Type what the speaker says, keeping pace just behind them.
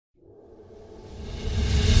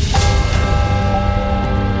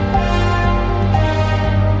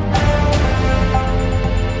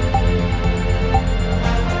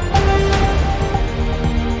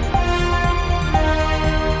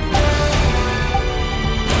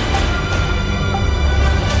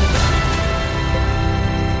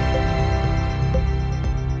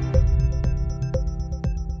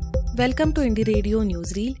Welcome to Indie Radio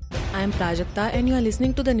Newsreel. I am Prajakta and you are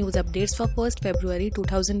listening to the news updates for 1st February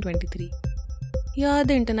 2023. Here are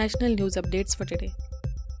the international news updates for today.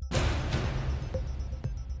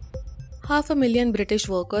 500,000 British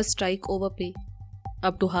workers strike over pay.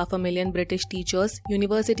 Up to 500,000 British teachers,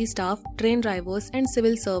 university staff, train drivers and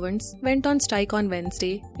civil servants went on strike on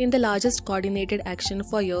Wednesday in the largest coordinated action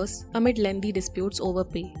for years amid lengthy disputes over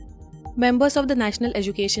pay. Members of the National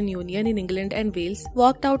Education Union in England and Wales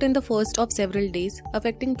walked out in the first of several days,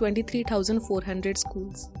 affecting 23,400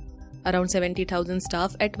 schools. Around 70,000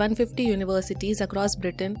 staff at 150 universities across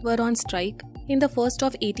Britain were on strike in the first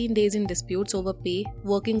of 18 days in disputes over pay,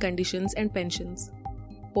 working conditions and pensions.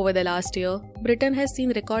 Over the last year, Britain has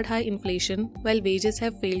seen record high inflation while wages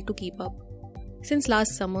have failed to keep up. Since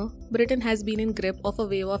last summer, Britain has been in grip of a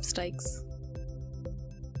wave of strikes.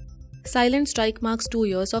 Silent strike marks 2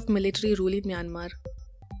 years of military rule in Myanmar.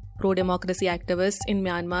 Pro-democracy activists in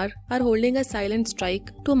Myanmar are holding a silent strike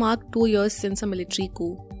to mark 2 years since a military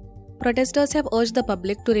coup. Protesters have urged the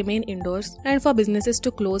public to remain indoors and for businesses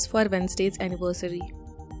to close for Wednesday's anniversary.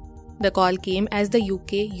 The call came as the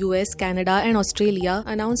UK, US, Canada and Australia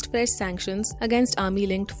announced fresh sanctions against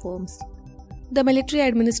army-linked firms. The military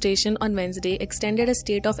administration on Wednesday extended a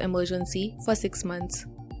state of emergency for 6 months.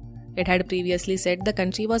 It had previously said the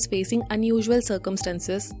country was facing unusual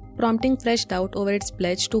circumstances, prompting fresh doubt over its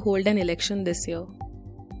pledge to hold an election this year.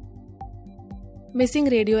 Missing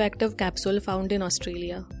radioactive capsule found in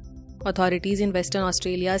Australia. Authorities in Western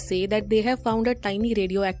Australia say that they have found a tiny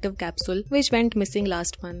radioactive capsule which went missing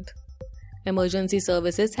last month. Emergency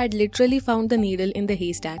services had literally found the needle in the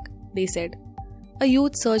haystack, they said. A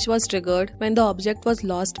huge search was triggered when the object was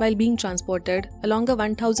lost while being transported along a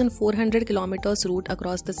 1,400 km route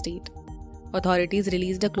across the state. Authorities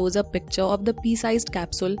released a close-up picture of the pea-sized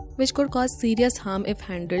capsule, which could cause serious harm if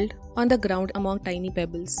handled, on the ground among tiny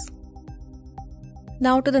pebbles.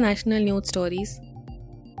 Now to the national news stories.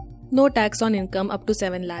 No tax on income up to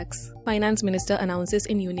 7 lakhs, Finance Minister announces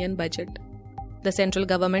in Union Budget. The central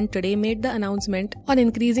government today made the announcement on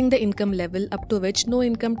increasing the income level up to which no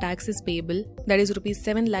income tax is payable, that is Rs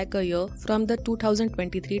 7 lakh a year from the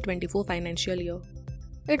 2023-24 financial year.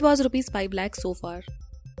 It was Rs 5 lakh so far.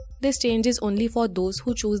 This change is only for those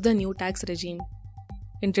who choose the new tax regime.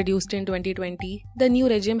 Introduced in 2020, the new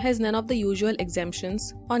regime has none of the usual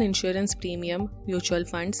exemptions on insurance premium, mutual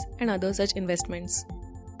funds and other such investments.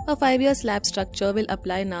 A 5-year slab structure will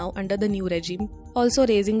apply now under the new regime, also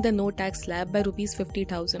raising the no-tax slab by Rs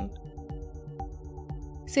 50,000.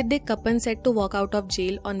 Siddique Kappan set to walk out of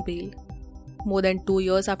jail on bail. More than 2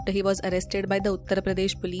 years after he was arrested by the Uttar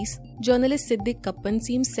Pradesh police, journalist Siddique Kappan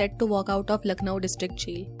seems set to walk out of Lucknow district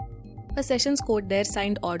jail. A sessions court there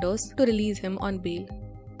signed orders to release him on bail.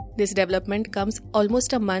 This development comes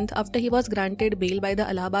almost a month after he was granted bail by the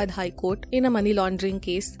Allahabad High Court in a money laundering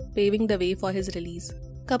case, paving the way for his release.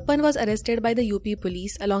 Kappan was arrested by the UP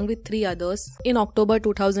police along with 3 others in October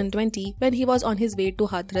 2020 when he was on his way to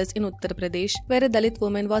Hathras in Uttar Pradesh, where a Dalit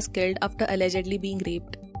woman was killed after allegedly being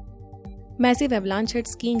raped. Massive avalanche hit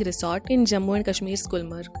skiing resort in Jammu and Kashmir's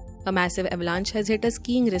Gulmarg. A massive avalanche has hit a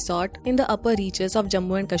skiing resort in the upper reaches of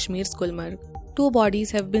Jammu and Kashmir's Gulmarg. 2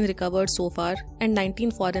 bodies have been recovered so far and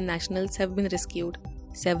 19 foreign nationals have been rescued.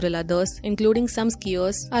 Several others, including some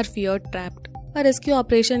skiers, are feared trapped. A rescue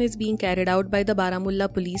operation is being carried out by the Baramulla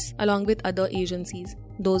police along with other agencies.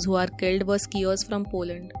 Those who are killed were skiers from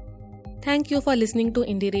Poland. Thank you for listening to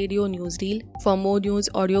Indie Radio Newsreel. For more news,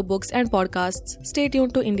 audiobooks and podcasts, stay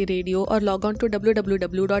tuned to Indie Radio or log on to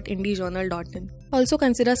www.indiejournal.in. Also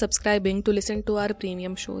consider subscribing to listen to our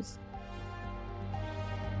premium shows.